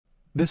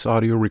This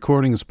audio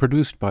recording is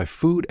produced by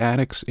Food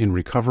Addicts in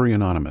Recovery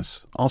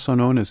Anonymous, also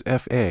known as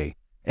FA.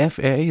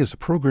 FA is a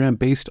program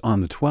based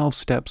on the 12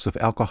 steps of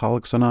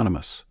Alcoholics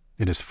Anonymous.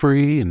 It is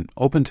free and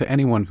open to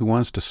anyone who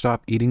wants to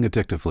stop eating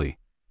addictively.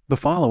 The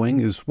following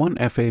is one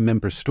FA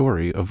member's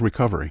story of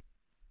recovery.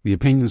 The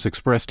opinions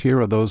expressed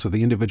here are those of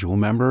the individual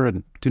member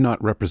and do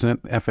not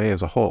represent FA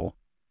as a whole.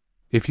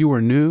 If you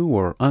are new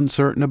or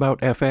uncertain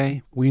about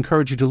FA, we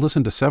encourage you to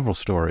listen to several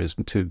stories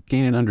to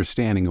gain an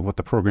understanding of what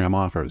the program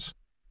offers.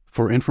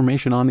 For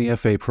information on the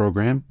FA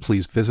program,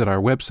 please visit our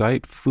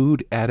website,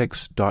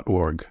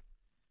 foodaddicts.org.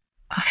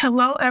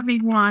 Hello,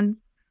 everyone.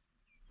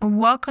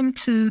 Welcome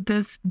to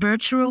this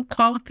virtual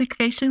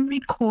qualification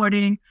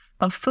recording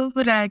of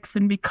Food Addicts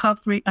in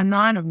Recovery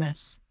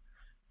Anonymous.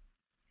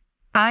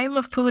 I am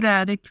a food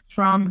addict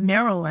from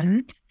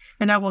Maryland,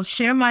 and I will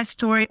share my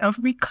story of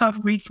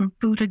recovery from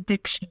food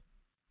addiction.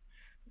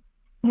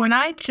 When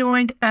I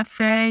joined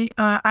FA,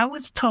 I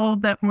was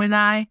told that when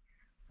I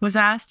was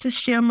asked to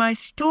share my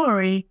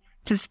story,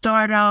 to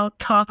start out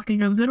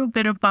talking a little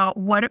bit about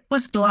what it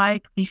was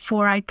like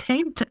before I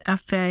came to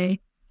FA,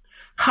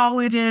 how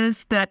it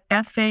is that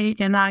FA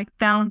and I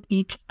found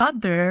each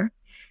other,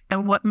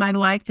 and what my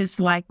life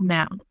is like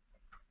now.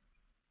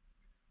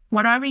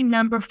 What I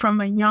remember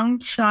from a young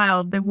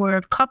child, there were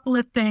a couple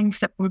of things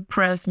that were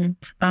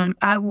present.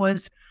 I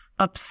was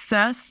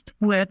obsessed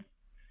with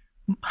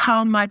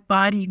how my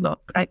body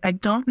looked. I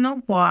don't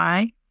know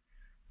why.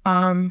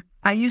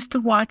 I used to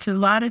watch a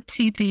lot of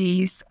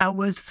TVs. I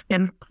was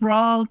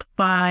enthralled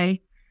by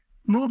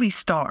movie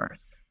stars.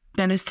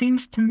 And it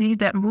seems to me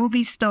that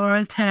movie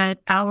stars had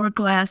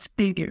hourglass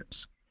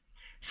figures.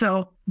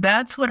 So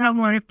that's what I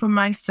wanted for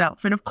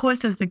myself. And of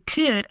course, as a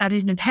kid, I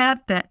didn't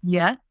have that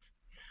yet.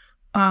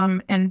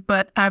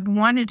 But I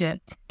wanted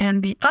it.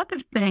 And the other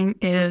thing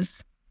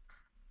is,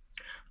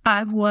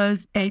 I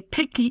was a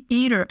picky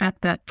eater at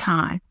that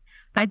time.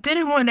 I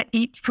didn't want to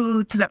eat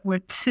foods that were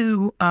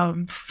too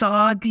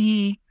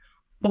soggy,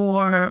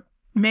 or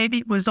maybe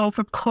it was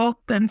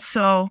overcooked and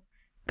so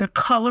the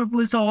color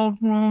was all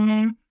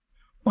wrong,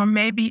 or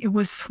maybe it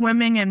was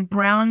swimming in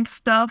brown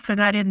stuff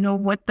and I didn't know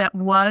what that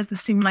was. It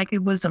seemed like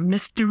it was a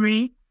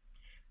mystery.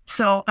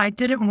 So I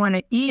didn't want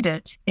to eat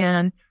it.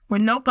 And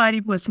when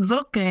nobody was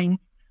looking,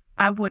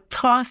 I would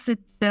toss it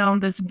down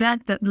this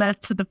vent that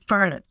led to the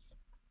furnace.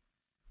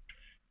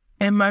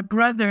 And my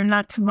brother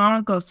not too long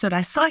ago said,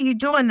 "I saw you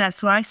doing that,"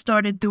 so I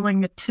started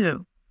doing it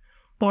too.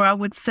 Or I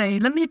would say,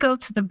 "Let me go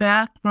to the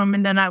bathroom,"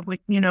 and then I would,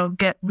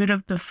 get rid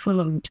of the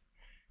food.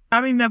 I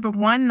remember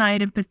one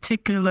night in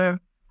particular,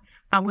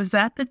 I was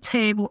at the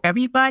table.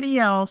 Everybody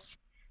else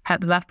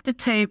had left the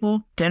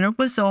table. Dinner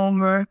was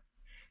over.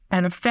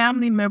 And a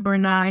family member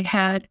and I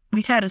had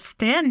a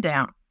stand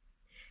down.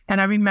 And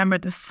I remember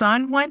the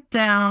sun went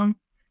down,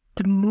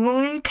 the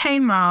moon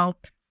came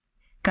out,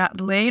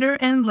 got later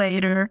and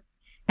later,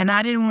 and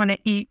I didn't want to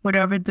eat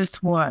whatever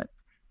this was.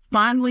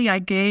 Finally, I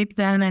gave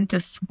in and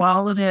just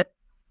swallowed it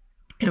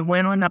and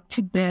went on up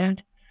to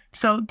bed.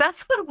 So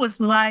that's what it was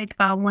like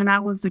when I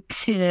was a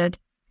kid.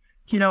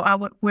 I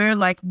would wear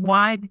like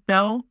wide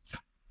belts.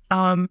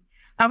 I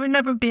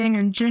remember being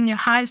in junior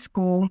high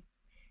school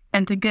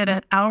and to get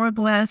an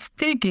hourglass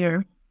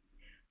figure.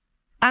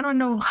 I don't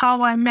know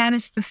how I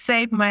managed to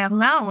save my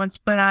allowance,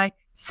 but I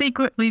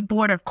secretly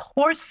bought a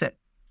corset.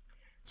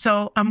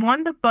 So I'm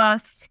on the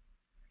bus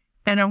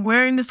and I'm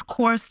wearing this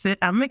corset.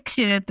 I'm a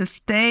kid. The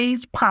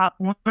stays pop.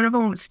 One of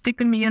them was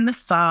sticking me in the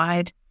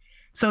side.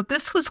 So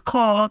this was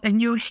called, and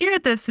you'll hear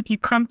this if you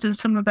come to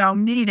some of our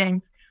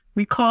meetings,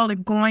 we call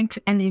it going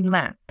to any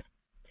length.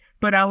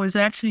 But I was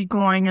actually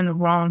going in the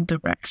wrong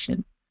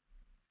direction.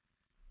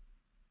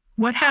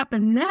 What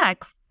happened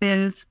next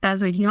is,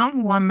 as a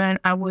young woman,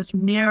 I was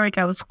married.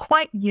 I was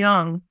quite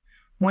young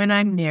when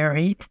I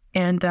married,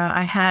 and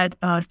I had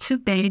 2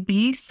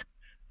 babies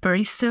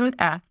very soon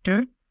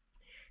after.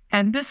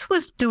 And this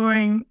was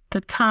during the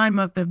time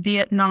of the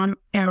Vietnam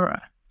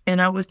era. And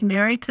I was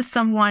married to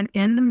someone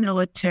in the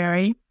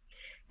military.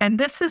 And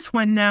this is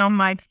when now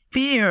my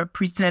fear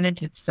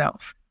presented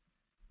itself.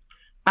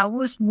 I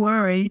was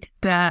worried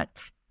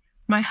that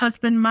my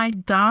husband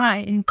might die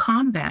in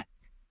combat.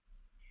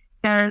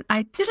 And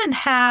I didn't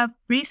have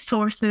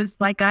resources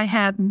like I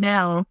have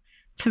now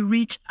to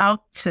reach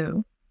out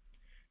to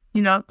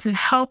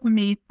help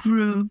me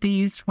through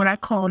these, what I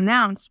call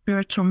now,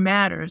 spiritual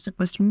matters. It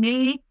was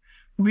me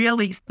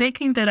really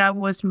thinking that I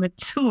was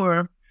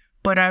mature,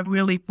 but I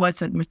really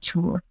wasn't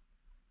mature.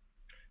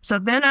 So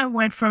then I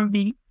went from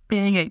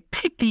being a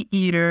picky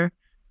eater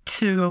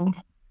to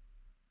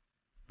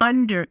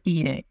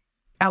under-eating.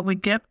 I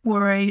would get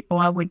worried or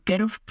I would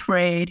get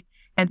afraid,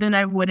 and then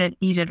I wouldn't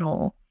eat at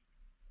all.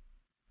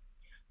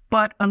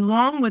 But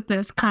along with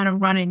this, kind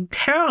of running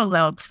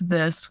parallel to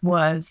this,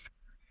 was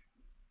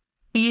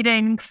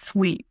eating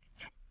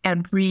sweets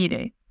and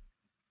reading.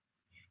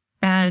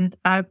 And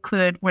I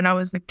could, when I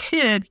was a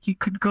kid, you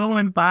could go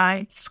and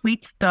buy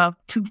sweet stuff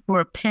 2 for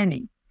a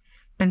penny.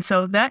 And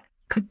so that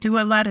could do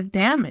a lot of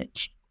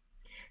damage.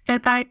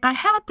 And I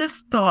had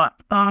this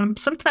thought,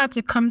 sometimes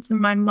it comes to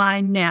my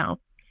mind now.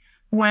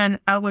 when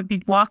I would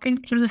be walking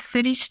through the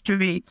city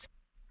streets,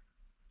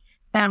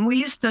 and we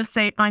used to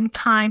say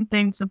unkind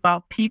things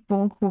about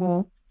people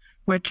who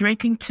were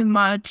drinking too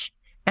much.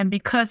 And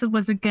because it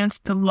was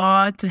against the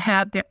law to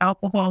have their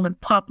alcohol in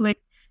public,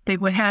 they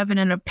would have it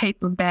in a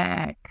paper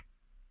bag.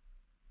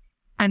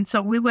 And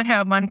so we would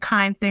have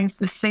unkind things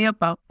to say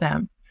about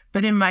them.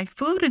 But in my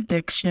food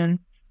addiction,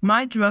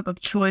 my drug of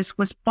choice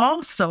was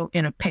also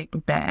in a paper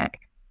bag.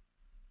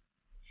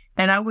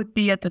 And I would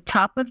be at the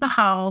top of the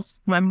house.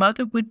 My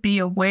mother would be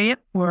away at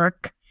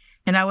work,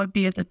 and I would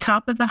be at the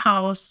top of the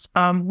house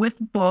with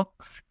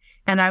books,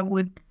 and I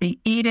would be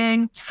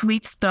eating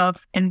sweet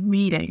stuff and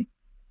reading.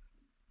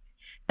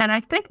 And I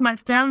think my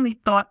family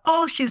thought,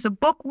 oh, she's a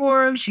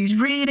bookworm, she's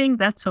reading,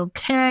 that's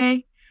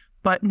okay.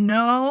 But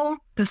no,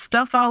 the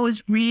stuff I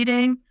was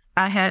reading,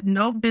 I had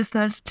no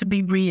business to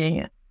be reading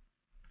it.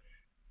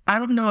 I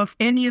don't know if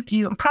any of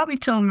you, I'm probably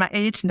telling my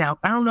age now,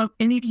 I don't know if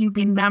any of you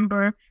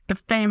remember the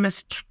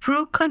famous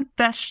True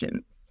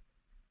Confessions.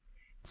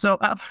 So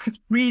I was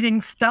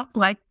reading stuff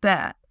like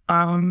that,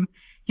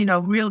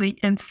 really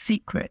in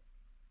secret.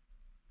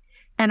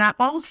 And I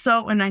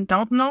also, and I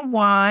don't know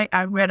why,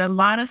 I read a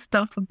lot of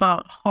stuff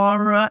about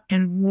horror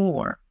and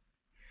war.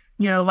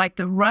 Like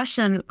the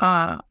Russian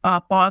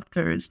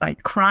authors,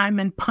 like Crime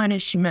and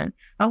Punishment.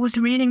 I was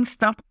reading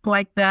stuff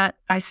like that.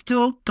 I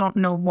still don't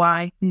know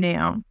why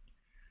now.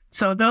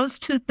 So those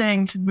two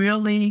things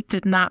really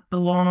did not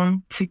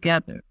belong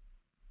together.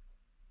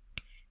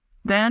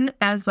 Then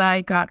as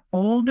I got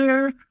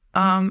older,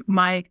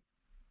 I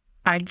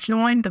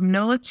joined the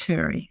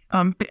military.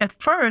 At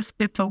first,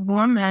 if a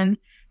woman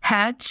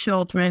had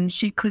children,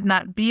 she could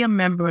not be a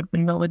member of the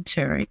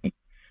military.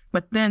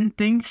 But then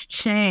things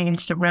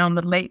changed around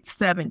the late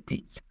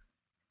 70s.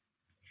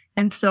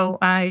 And so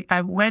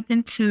I went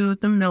into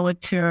the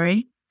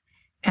military,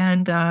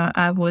 and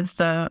I was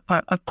a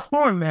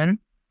corpsman.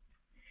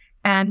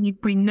 And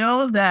we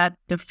know that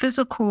the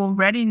physical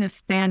readiness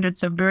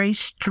standards are very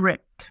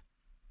strict.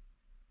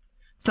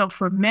 So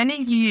for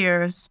many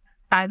years,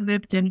 I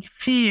lived in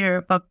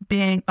fear of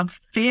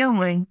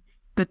failing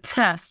the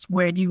test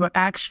where you were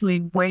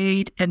actually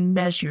weighed and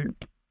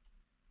measured.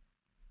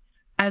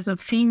 As a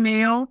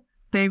female,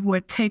 they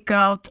would take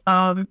out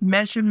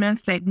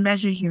measurements. They'd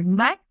measure your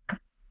neck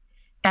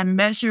and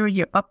measure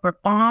your upper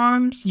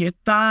arms, your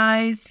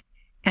thighs,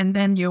 and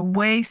then your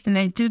waist. And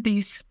they do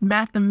these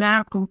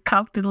mathematical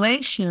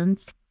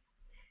calculations.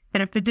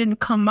 And if it didn't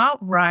come out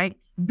right,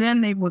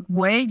 then they would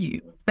weigh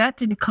you. If that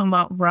didn't come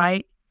out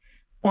right,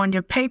 on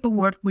your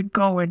paperwork would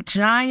go in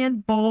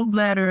giant bold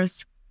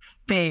letters,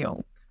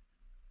 failed.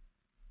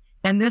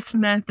 And this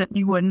meant that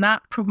you were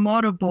not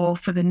promotable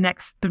for the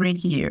next 3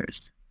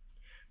 years.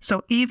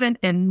 So even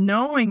in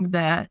knowing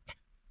that,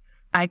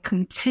 I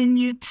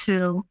continued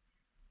to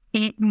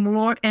eat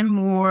more and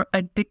more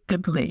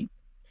addictively,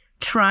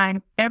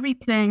 trying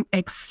everything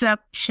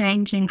except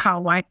changing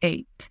how I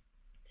ate.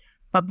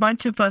 A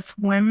bunch of us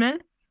women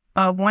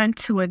went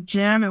to a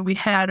gym, and we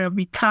had a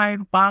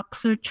retired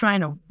boxer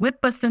trying to whip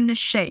us into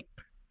shape.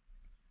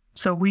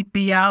 So we'd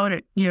be out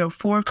at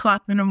 4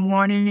 o'clock in the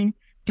morning,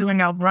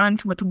 doing our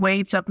runs with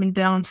weights up and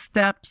down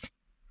steps.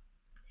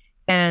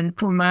 And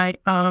for my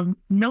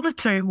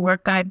military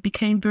work, I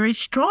became very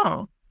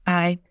strong.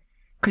 I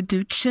could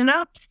do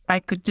chin-ups, I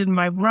could do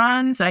my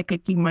runs, I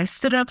could do my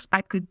sit-ups,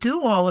 I could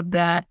do all of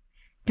that,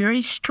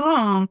 very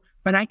strong,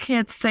 but I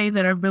can't say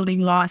that I really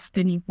lost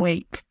any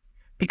weight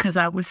because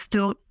I was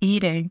still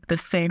eating the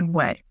same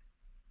way.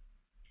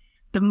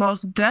 The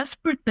most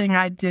desperate thing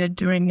I did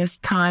during this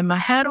time, I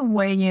had a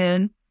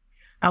weigh-in.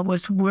 I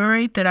was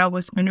worried that I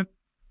was going to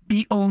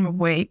be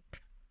overweight.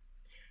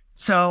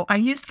 So I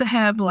used to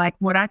have like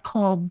what I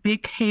call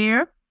big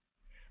hair,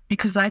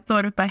 because I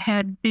thought if I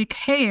had big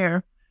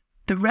hair,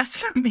 the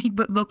rest of me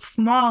would look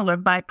smaller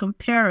by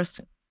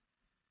comparison.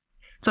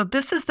 So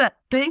this is that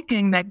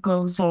thinking that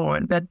goes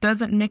on that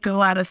doesn't make a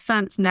lot of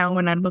sense now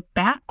when I look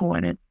back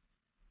on it.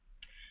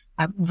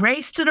 I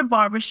raced to the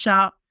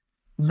barbershop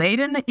late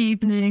in the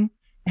evening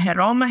and had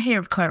all my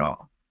hair cut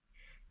off.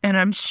 And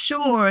I'm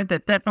sure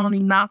that only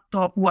knocked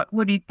off, what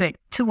would you think,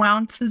 2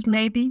 ounces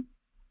maybe?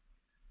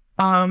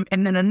 And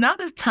then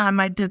another time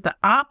I did the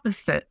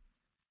opposite.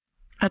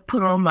 I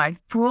put on my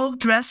full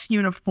dress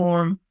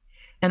uniform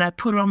and I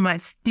put on my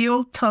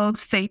steel-toed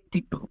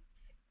safety boots.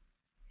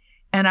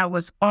 And I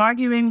was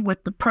arguing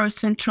with the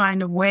person trying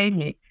to weigh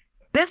me.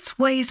 This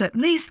weighs at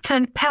least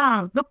 10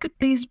 pounds. Look at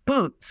these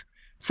boots.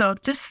 So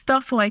just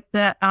stuff like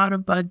that out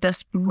of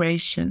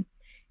desperation.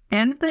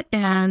 In the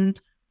end,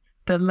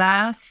 the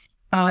last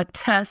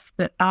test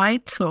that I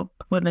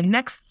took, the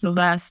next to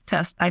last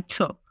test I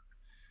took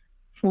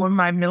for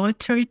my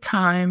military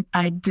time,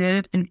 I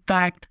did in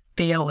fact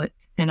fail it,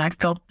 and I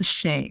felt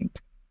ashamed.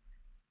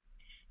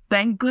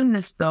 Thank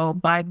goodness, though,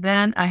 by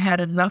then I had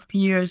enough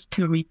years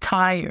to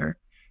retire.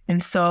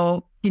 And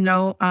so,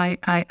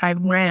 I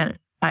ran,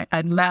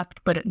 I left,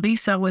 but at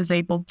least I was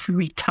able to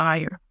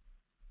retire.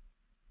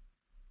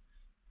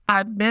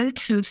 I've been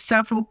to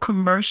several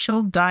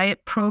commercial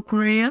diet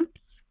programs.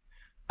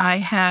 I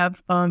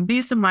have,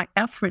 these are my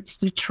efforts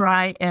to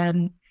try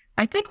and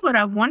I think what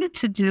I wanted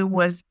to do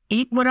was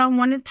eat what I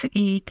wanted to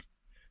eat,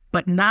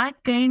 but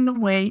not gain the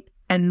weight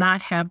and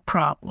not have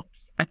problems.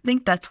 I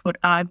think that's what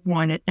I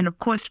wanted. And of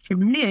course, for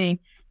me,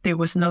 there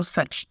was no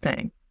such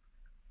thing.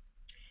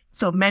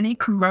 So many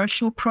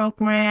commercial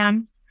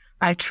programs.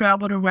 I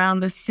traveled around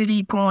the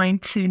city going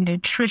to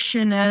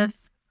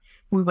nutritionists.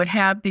 We would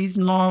have these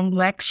long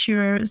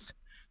lectures.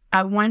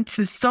 I went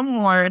to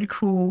someone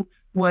who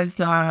was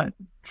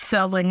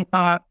selling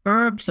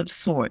herbs of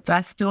sorts.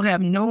 I still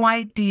have no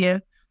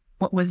idea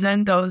what was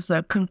in those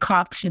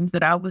concoctions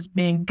that I was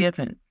being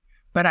given,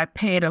 but I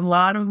paid a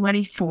lot of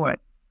money for it.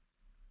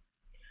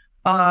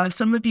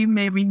 Some of you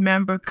may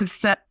remember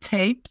cassette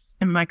tapes.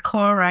 In my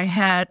car, I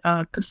had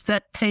a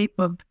cassette tape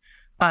of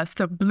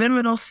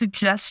subliminal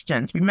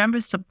suggestions.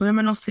 Remember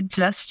subliminal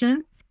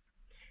suggestions?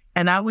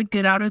 And I would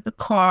get out of the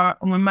car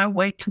on my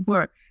way to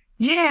work.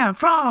 Yeah,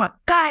 raw,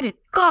 got it,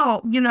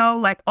 go,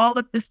 like all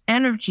of this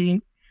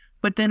energy.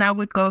 But then I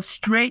would go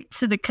straight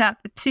to the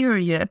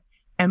cafeteria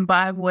and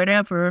buy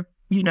whatever,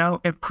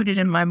 and put it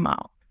in my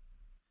mouth.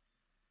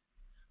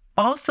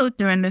 Also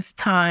during this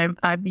time,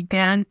 I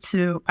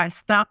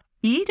stopped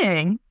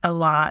eating a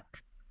lot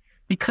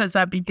because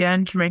I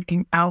began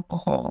drinking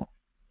alcohol.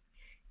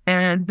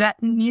 And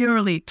that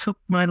nearly took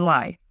my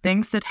life.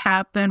 Things that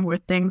happened were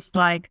things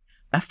like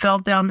I fell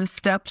down the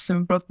steps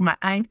and broke my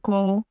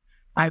ankle.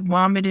 I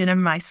vomited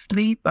in my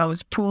sleep. I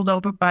was pulled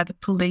over by the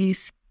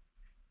police.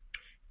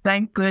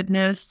 Thank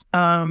goodness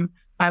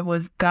I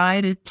was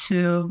guided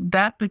to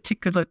that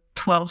particular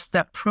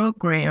 12-step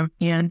program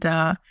and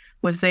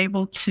was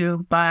able to,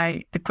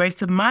 by the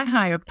grace of my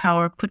higher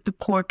power, put the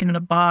cork in the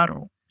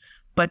bottle.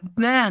 But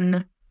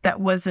then that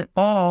wasn't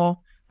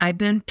all. I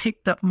then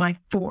picked up my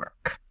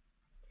fork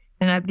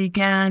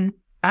and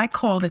I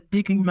called it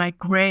digging my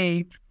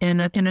grave in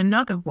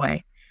another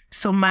way.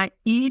 So my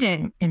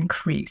eating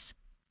increased.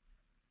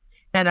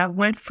 And I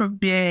went from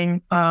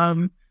being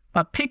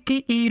a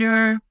picky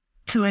eater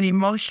to an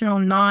emotional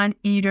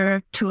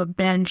non-eater to a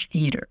binge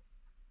eater.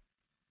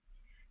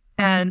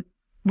 And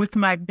with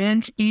my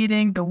binge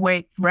eating, the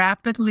weight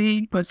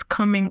rapidly was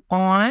coming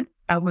on.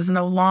 I was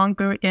no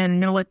longer in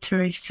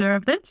military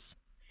service.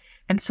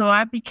 And so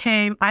I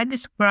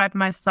described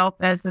myself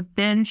as a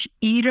binge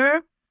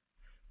eater,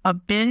 a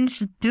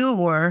binge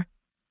doer,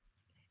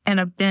 and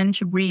a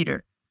binge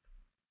reader.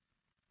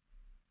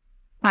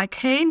 I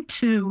came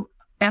to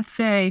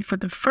FA for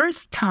the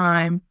first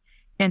time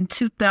in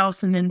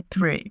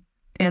 2003.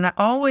 And I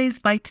always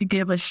like to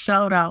give a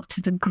shout out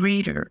to the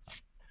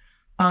greeters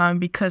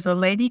because a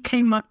lady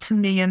came up to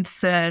me and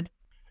said,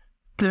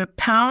 the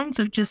pounds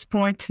are just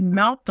going to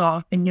melt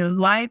off and your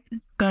life is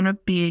going to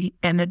be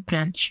an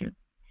adventure.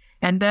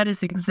 And that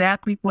is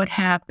exactly what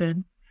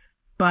happened.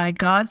 By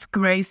God's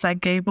grace, I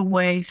gave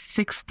away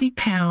 60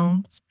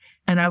 pounds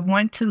and I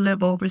went to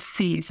live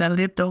overseas. I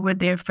lived over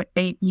there for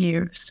 8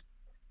 years.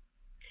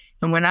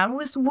 And when I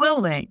was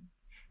willing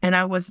and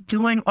I was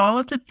doing all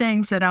of the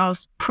things that our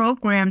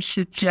program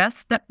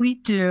suggests that we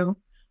do,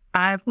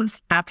 I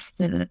was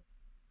abstinent.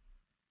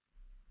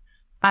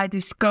 I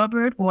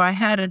discovered or I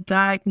had a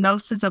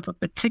diagnosis of a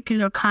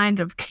particular kind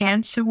of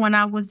cancer when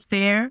I was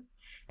there.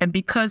 And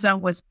because I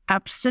was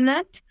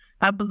abstinent,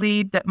 I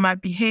believed that my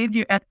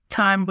behavior at the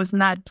time was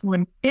not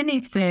doing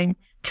anything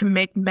to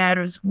make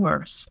matters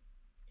worse.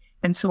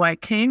 And so I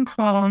came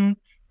home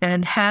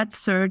and had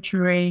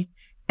surgery,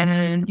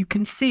 and you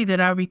can see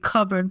that I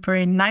recovered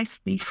very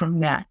nicely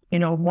from that.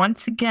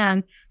 Once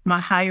again, my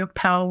higher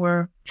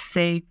power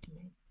saved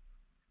me.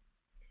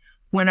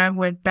 When I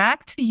went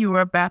back to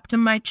Europe after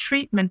my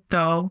treatment,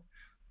 though,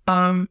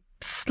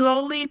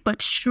 slowly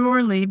but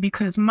surely,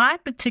 because my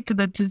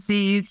particular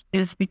disease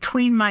is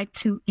between my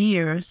 2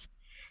 ears,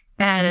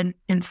 and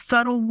in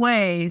subtle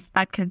ways,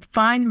 I can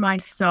find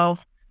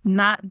myself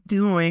not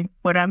doing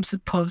what I'm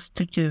supposed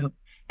to do.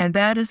 And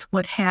that is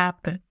what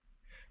happened.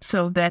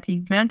 So that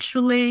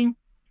eventually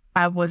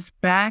I was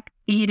back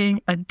eating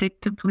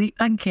addictively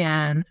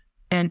again,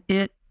 and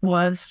it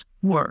was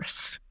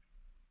worse.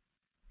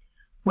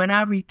 When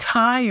I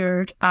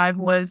retired, I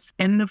was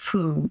in the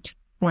food.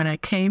 When I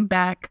came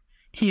back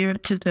here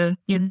to the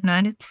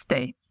United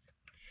States,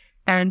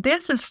 and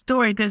there's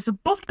a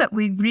book that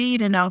we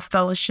read in our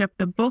fellowship.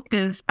 The book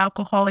is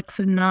Alcoholics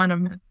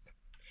Anonymous.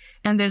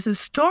 And there's a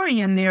story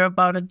in there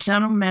about a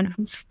gentleman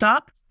who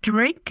stopped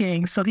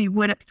drinking so he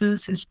wouldn't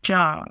lose his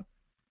job.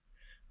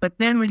 But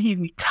then when he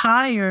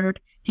retired,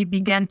 he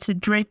began to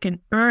drink in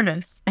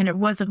earnest, and it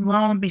wasn't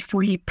long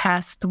before he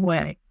passed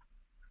away.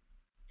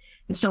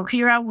 And so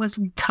here I was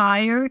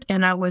retired,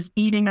 and I was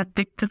eating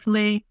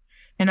addictively,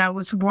 and I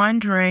was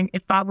wondering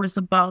if I was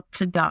about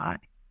to die.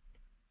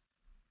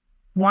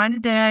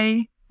 One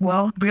day,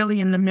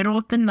 really in the middle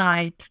of the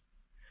night,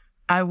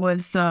 I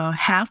was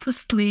half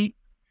asleep,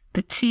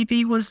 the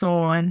TV was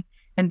on,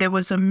 and there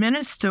was a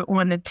minister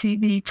on the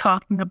TV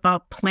talking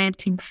about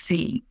planting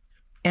seeds.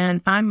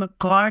 And I'm a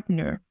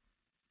gardener,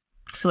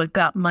 so it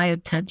got my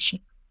attention.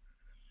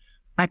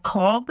 I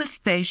called the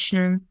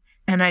station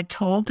and I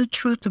told the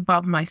truth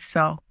about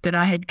myself, that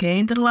I had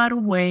gained a lot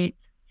of weight,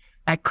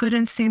 I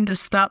couldn't seem to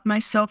stop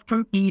myself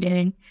from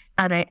eating,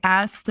 and I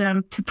asked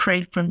them to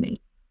pray for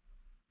me.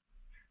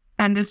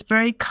 And this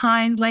very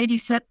kind lady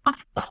said,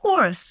 "Of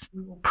course,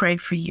 we will pray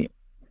for you."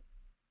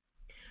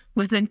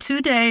 Within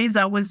 2 days,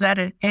 I was at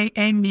an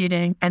AA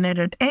meeting, and at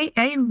an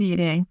AA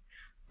meeting,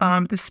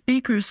 the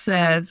speaker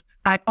says,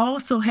 "I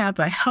also have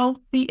a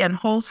healthy and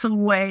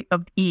wholesome way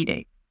of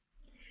eating."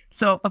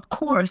 So, of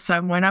course, I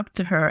went up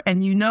to her,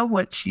 and you know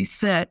what she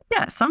said?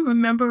 "Yes, I'm a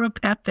member of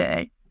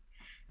FA."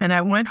 And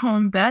I went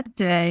home that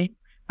day.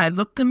 I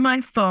looked in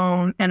my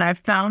phone, and I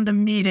found a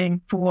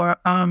meeting for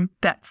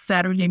that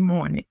Saturday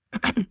morning.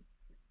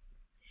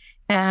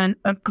 And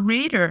a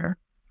greeter,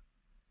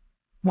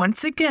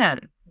 once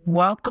again,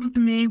 welcomed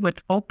me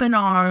with open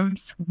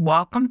arms.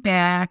 "Welcome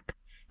back."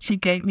 She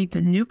gave me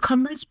the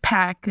newcomer's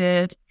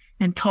packet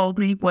and told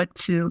me what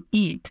to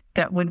eat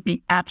that would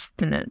be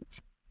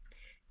abstinence.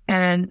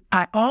 And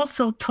I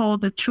also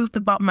told the truth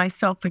about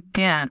myself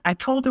again. I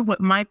told her what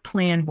my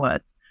plan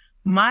was.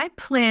 My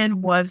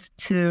plan was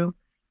to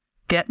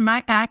get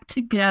my act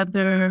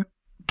together,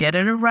 get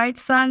in a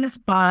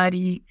right-sized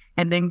body,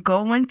 and then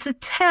go into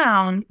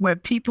town where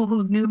people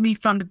who knew me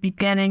from the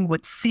beginning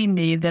would see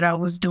me that I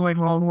was doing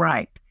all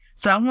right.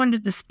 So I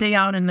wanted to stay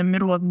out in the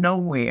middle of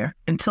nowhere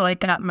until I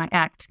got my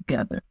act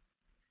together.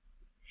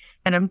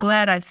 And I'm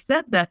glad I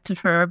said that to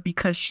her,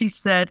 because she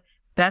said,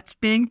 "That's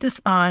being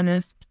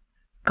dishonest.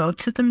 Go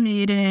to the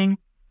meeting,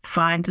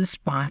 find a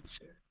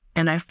sponsor."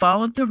 And I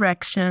followed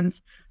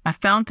directions. I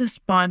found a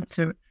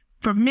sponsor.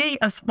 For me,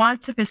 a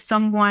sponsor is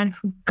someone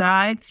who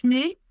guides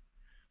me.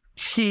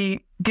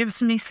 She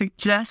gives me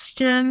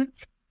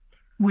suggestions.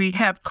 We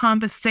have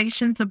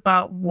conversations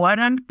about what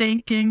I'm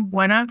thinking,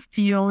 what I'm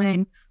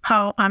feeling,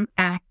 how I'm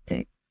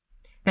acting.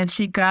 And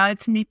she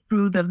guides me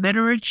through the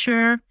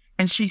literature,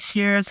 and she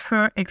shares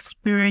her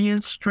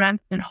experience,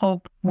 strength, and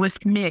hope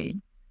with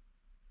me.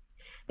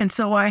 And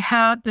so I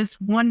have this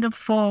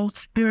wonderful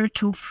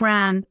spiritual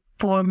friend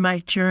for my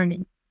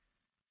journey.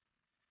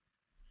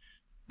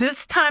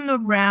 This time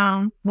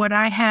around, what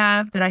I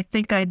have that I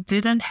think I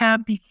didn't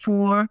have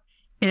before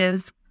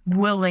is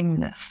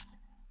willingness.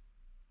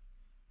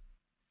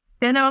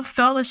 In our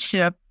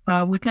fellowship,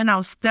 within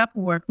our step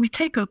work, we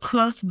take a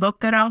close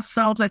look at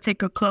ourselves. I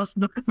take a close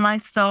look at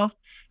myself,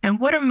 and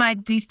what are my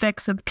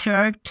defects of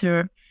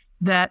character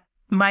that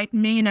might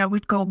mean I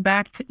would go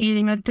back to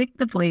eating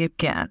addictively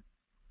again.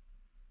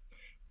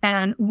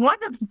 And one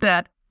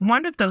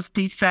of those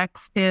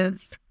defects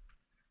is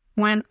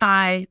when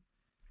I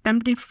am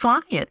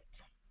defiant,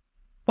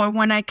 or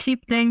when I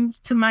keep things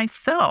to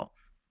myself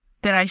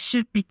that I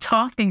should be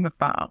talking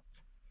about.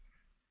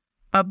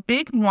 A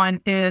big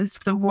one is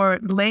the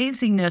word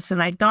laziness,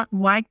 and I don't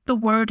like the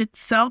word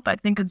itself. I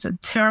think it's a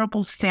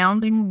terrible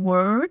sounding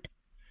word,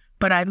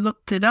 but I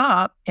looked it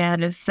up,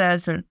 and it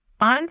says an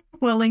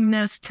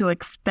unwillingness to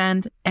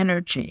expend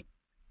energy.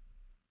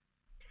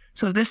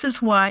 So this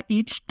is why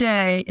each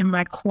day in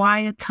my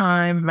quiet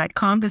time, my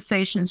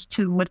conversations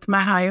too with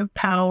my higher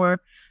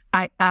power,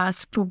 I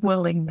ask for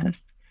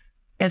willingness,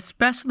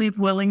 especially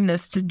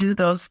willingness to do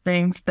those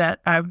things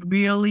that I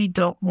really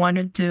don't want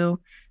to do.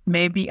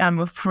 Maybe I'm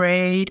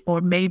afraid,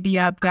 or maybe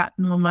I've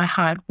gotten on my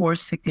high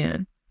horse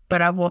again,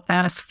 but I will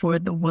ask for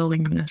the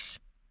willingness.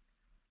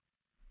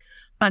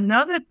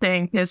 Another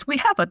thing is we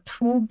have a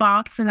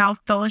toolbox in our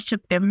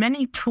fellowship. There are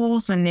many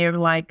tools in there,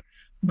 like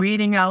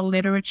reading our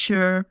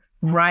literature,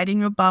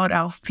 writing about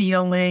our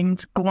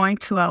feelings, going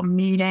to our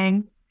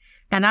meetings.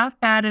 And I've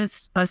added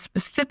a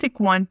specific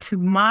one to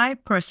my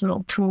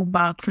personal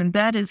toolbox, and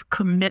that is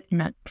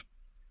commitment.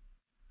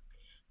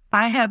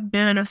 I have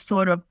been a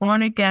sort of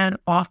on-again,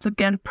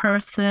 off-again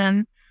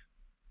person,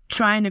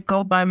 trying to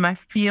go by my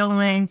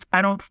feelings.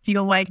 I don't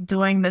feel like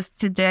doing this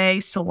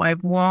today, so I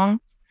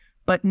won't.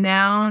 But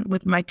now,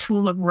 with my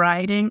tool of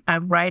writing, I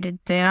write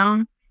it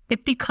down.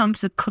 It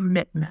becomes a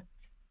commitment.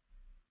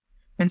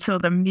 And so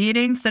the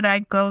meetings that I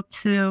go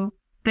to,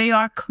 they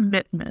are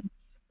commitments.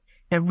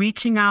 And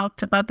reaching out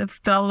to other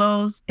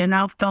fellows in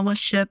our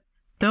fellowship,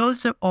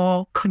 those are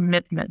all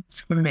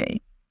commitments for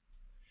me.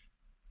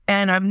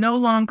 And I'm no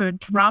longer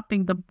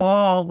dropping the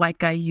ball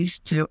like I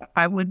used to.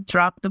 I would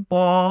drop the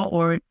ball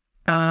or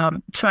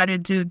try to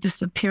do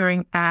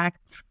disappearing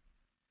acts.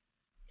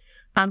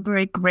 I'm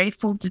very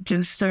grateful to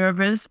do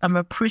service. I'm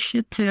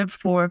appreciative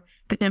for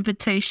the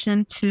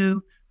invitation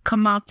to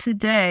come out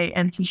today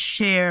and to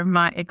share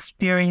my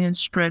experience,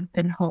 strength,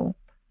 and hope.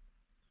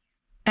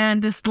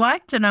 And this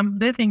life that I'm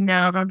living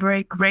now, I'm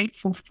very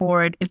grateful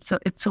for it. It's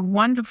a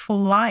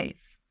wonderful life.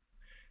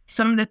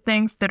 Some of the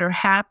things that are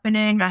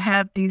happening, I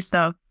have these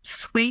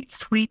sweet,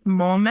 sweet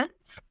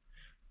moments.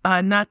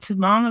 Not too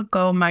long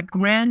ago, my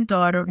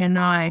granddaughter and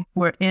I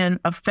were in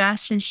a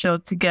fashion show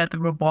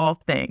together, of all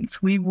things.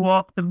 We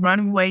walked the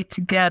runway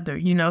together,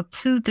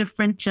 2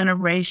 different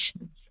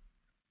generations.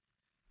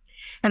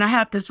 And I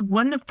have this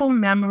wonderful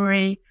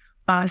memory.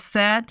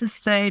 Sad to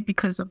say,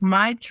 because of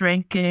my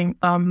drinking,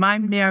 my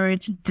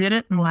marriage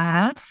didn't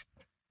last.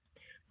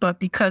 But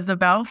because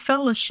of our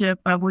fellowship,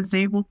 I was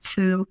able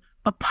to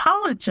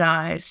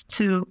apologized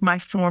to my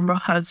former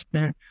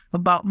husband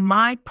about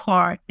my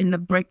part in the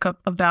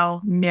breakup of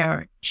our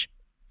marriage.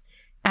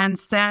 And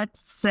sad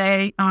to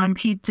say,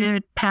 he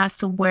did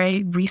pass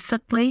away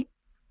recently.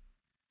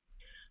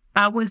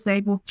 I was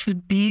able to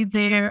be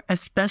there,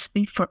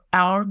 especially for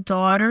our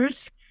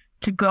daughters,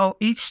 to go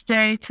each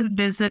day to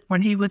visit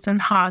when he was in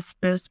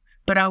hospice,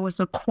 but I was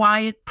a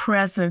quiet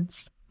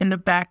presence in the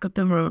back of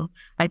the room.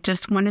 I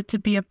just wanted to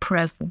be a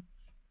presence.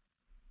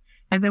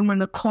 And then when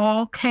the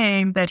call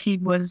came that he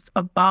was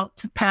about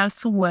to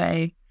pass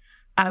away,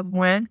 I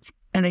went,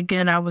 and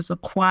again, I was a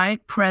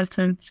quiet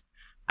presence.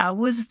 I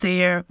was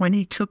there when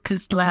he took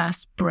his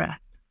last breath.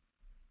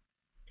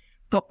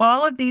 For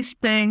all of these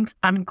things,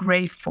 I'm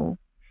grateful.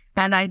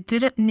 And I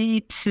didn't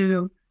need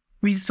to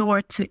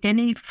resort to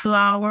any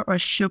flour or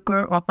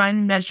sugar or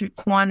unmeasured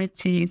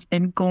quantities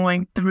in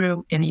going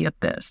through any of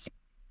this.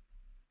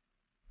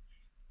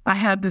 I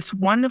have this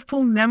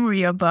wonderful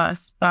memory of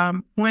us.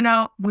 When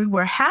we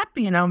were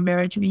happy in our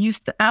marriage, we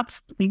used to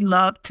absolutely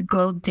love to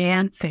go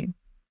dancing.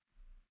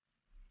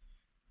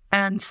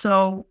 And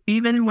so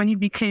even when he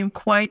became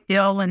quite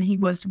ill and he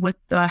was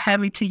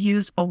having to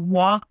use a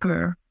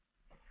walker,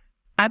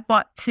 I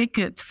bought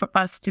tickets for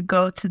us to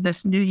go to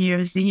this New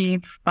Year's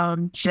Eve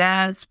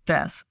jazz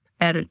fest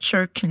at a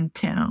church in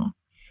town.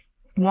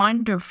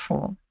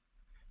 Wonderful.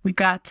 We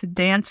got to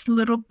dance a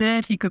little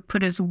bit. He could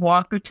put his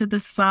walker to the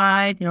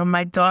side.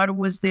 My daughter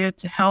was there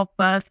to help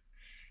us.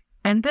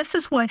 And this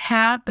is what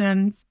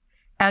happens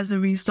as a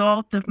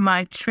result of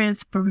my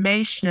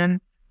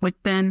transformation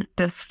within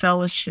this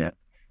fellowship.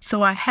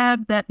 So I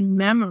have that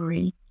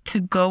memory to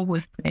go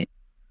with me.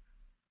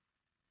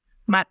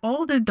 My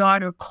older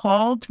daughter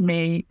called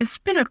me, it's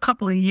been a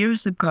couple of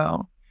years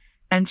ago,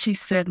 and she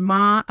said,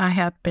 "Ma, I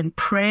have been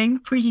praying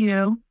for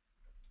you,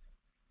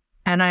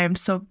 and I am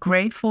so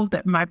grateful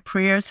that my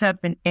prayers have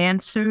been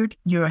answered.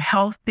 You're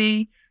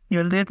healthy,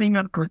 you're living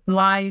a good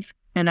life,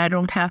 and I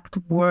don't have to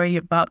worry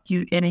about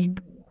you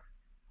anymore."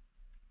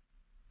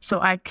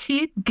 So I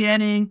keep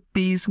getting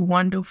these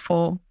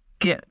wonderful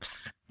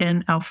gifts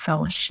in our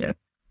fellowship.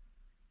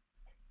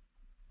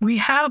 We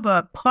have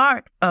a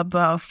part of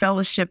our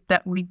fellowship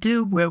that we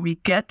do where we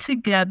get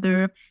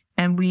together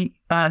and we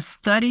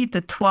study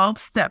the 12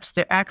 steps.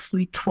 There are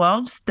actually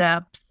 12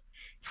 steps.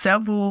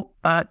 Several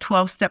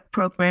 12-step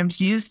programs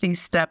use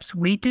these steps.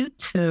 We do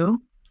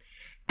too.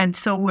 And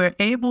so we're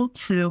able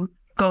to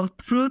go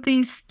through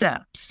these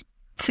steps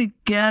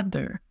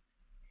together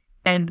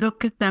and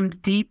look at them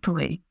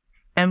deeply.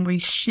 And we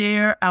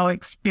share our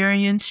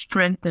experience,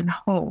 strength, and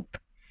hope.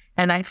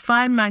 And I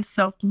find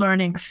myself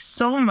learning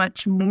so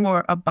much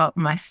more about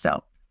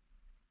myself.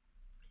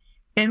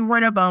 In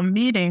one of our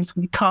meetings,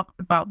 we talked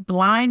about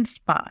blind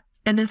spots.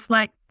 And it's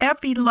like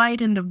every light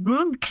in the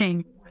room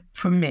came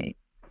for me.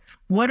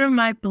 What are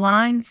my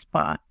blind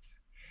spots?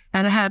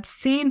 And I have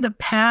seen the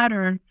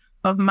pattern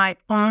of my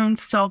own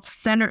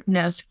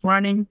self-centeredness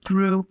running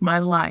through my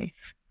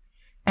life.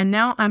 And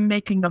now I'm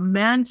making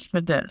amends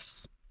for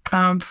this.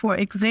 For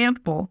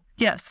example,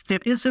 yes,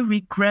 there is a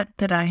regret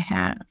that I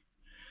have.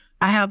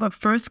 I have a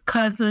first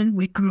cousin.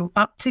 We grew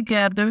up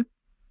together.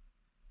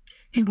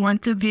 He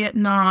went to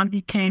Vietnam.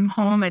 He came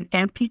home an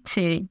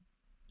amputee.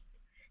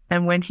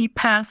 And when he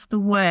passed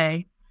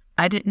away,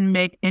 I didn't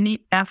make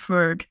any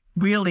effort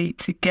really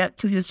to get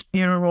to his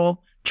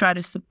funeral, try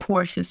to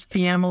support his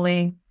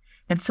family.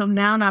 And so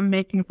now I'm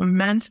making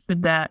amends for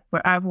that,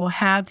 where I will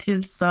have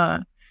his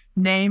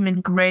name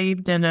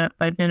engraved in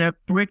a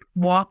brick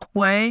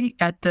walkway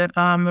at the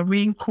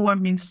Marine Corps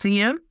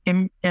Museum.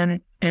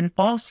 And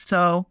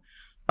also,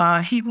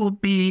 he will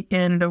be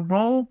in the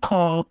roll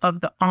call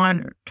of the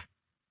honored.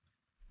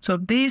 So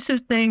these are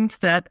things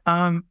that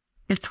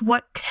it's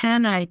what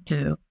can I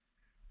do?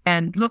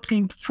 And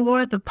looking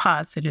for the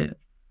positive.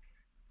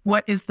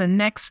 What is the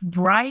next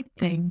right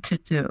thing to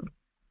do?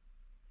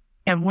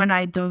 And when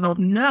I don't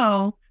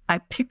know, I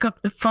pick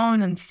up the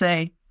phone and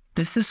say,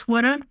 this is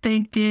what I'm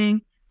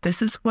thinking.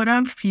 This is what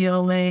I'm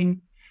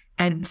feeling.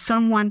 And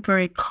someone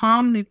very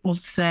calmly will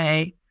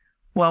say,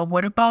 well,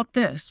 what about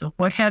this? Or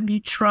what have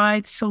you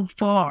tried so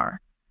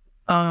far?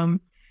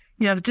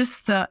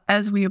 Just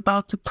as we're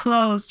about to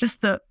close,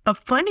 just a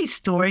funny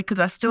story, because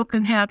I still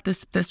can have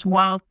this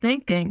wild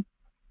thinking.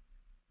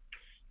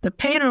 The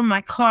paint on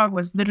my car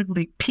was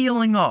literally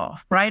peeling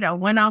off, right? I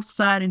went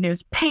outside and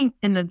there's paint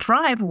in the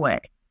driveway.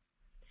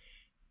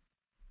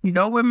 You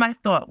know where my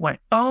thought went?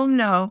 Oh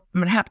no, I'm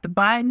going to have to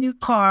buy a new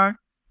car.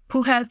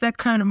 Who has that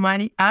kind of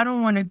money? I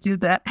don't want to do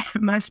that.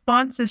 My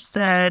sponsor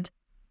said,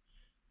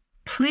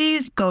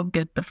 please go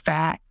get the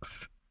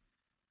facts.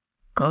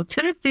 Go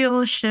to the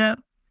dealership,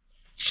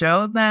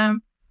 show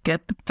them,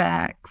 get the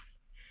facts.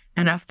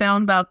 And I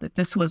found out that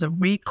this was a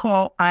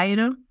recall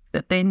item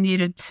that they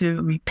needed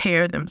to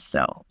repair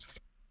themselves.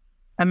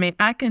 I mean,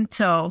 I can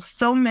tell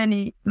so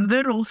many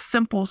little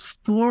simple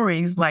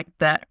stories like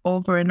that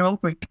over and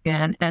over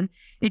again, and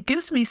it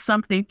gives me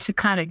something to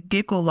kind of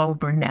giggle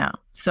over now.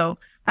 So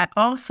I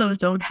also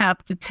don't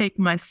have to take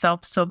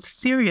myself so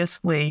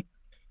seriously,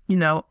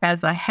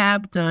 as I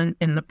have done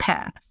in the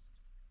past.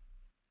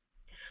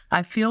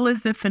 I feel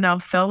as if in our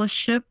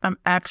fellowship, I'm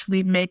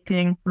actually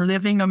making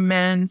living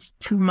amends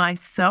to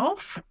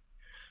myself.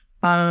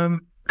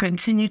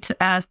 Continue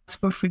to ask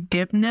for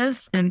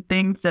forgiveness and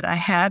things that I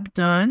have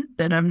done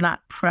that I'm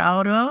not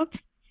proud of.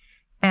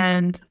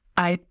 And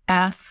I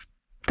ask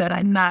that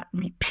I not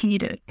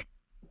repeat it.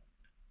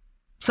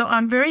 So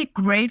I'm very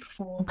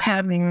grateful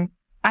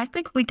I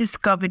think we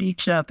discovered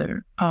each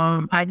other.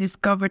 I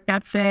discovered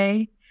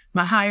FA.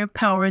 My higher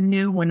power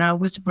knew when I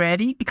was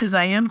ready, because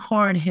I am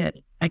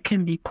hard-headed. I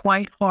can be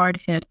quite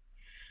hard-headed.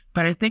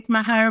 But I think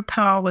my higher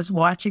power was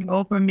watching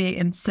over me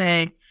and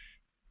saying,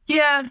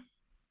 yeah,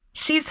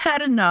 she's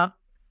had enough.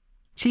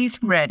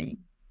 She's ready.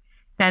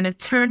 And it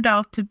turned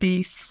out to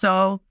be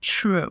so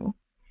true.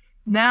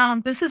 Now,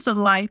 this is a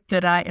life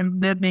that I am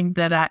living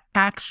that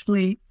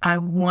I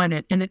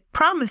wanted. And it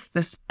promised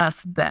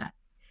us that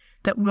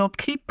we'll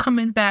keep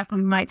coming back.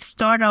 We might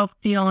start out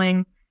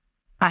feeling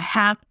I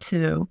have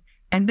to,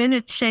 and then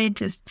it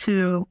changes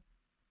to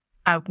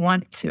I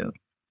want to.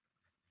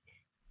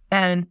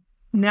 And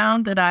now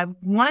that I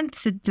want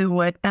to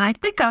do it, and I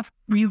think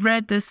we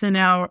read this in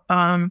our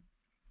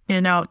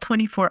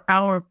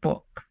 24-hour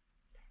book.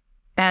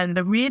 And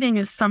the reading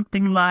is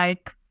something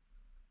like,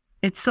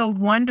 it's so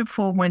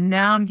wonderful when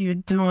now you're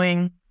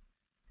doing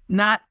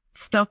not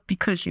stuff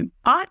because you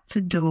ought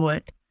to do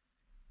it,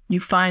 you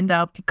find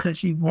out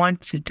because you want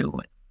to do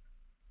it.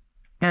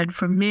 And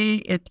for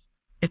me,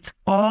 it's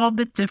all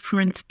the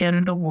difference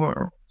in the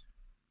world.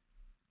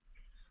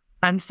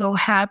 I'm so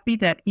happy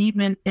that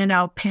even in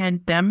our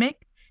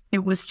pandemic,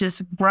 it was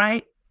just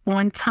right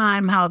on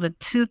time how the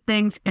two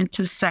things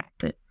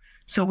intersected.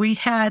 So we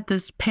had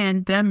this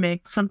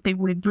pandemic, something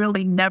we'd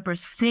really never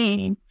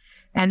seen.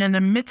 And in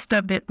the midst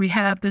of it, we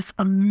have this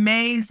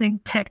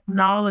amazing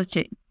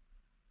technology.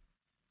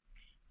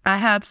 I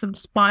have some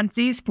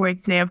sponsees, for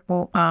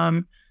example,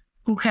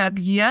 who have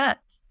yet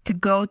to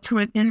go to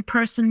an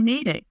in-person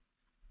meeting.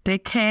 They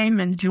came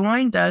and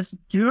joined us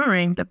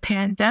during the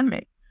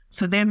pandemic.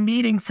 So their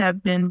meetings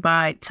have been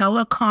by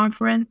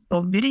teleconference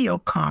or video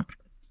conference.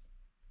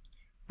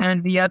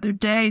 And the other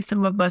day,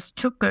 some of us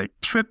took a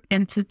trip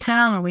into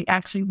town and we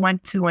actually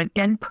went to an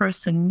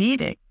in-person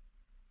meeting.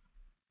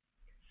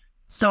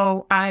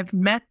 So I've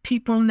met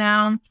people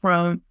now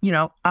from,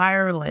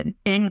 Ireland,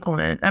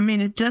 England. I mean,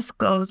 it just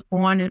goes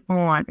on and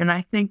on. And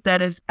I think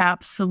that is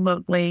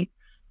absolutely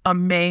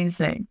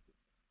amazing.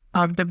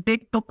 The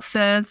big book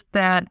says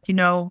that,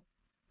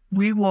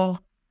 we will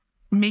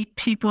meet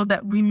people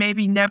that we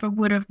maybe never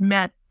would have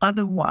met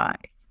otherwise.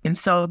 And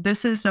so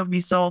this is a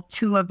result,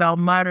 too, of our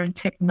modern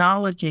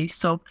technology.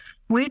 So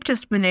we've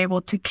just been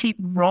able to keep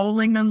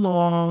rolling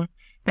along,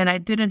 and I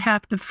didn't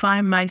have to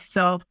find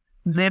myself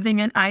living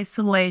in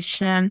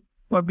isolation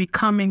or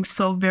becoming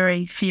so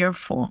very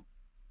fearful.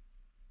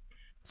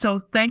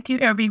 So thank you,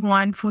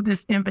 everyone, for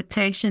this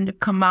invitation to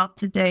come out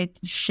today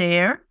to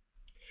share.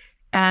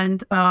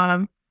 And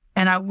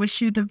I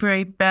wish you the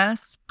very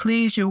best.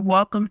 Please, you're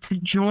welcome to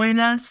join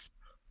us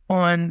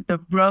on the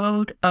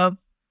road of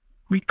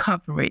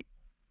recovery.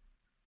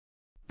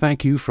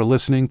 Thank you for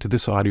listening to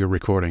this audio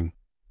recording.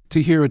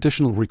 To hear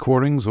additional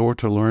recordings or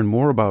to learn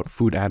more about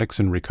Food Addicts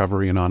in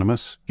Recovery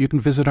Anonymous, you can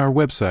visit our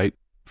website,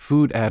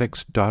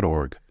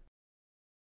 foodaddicts.org.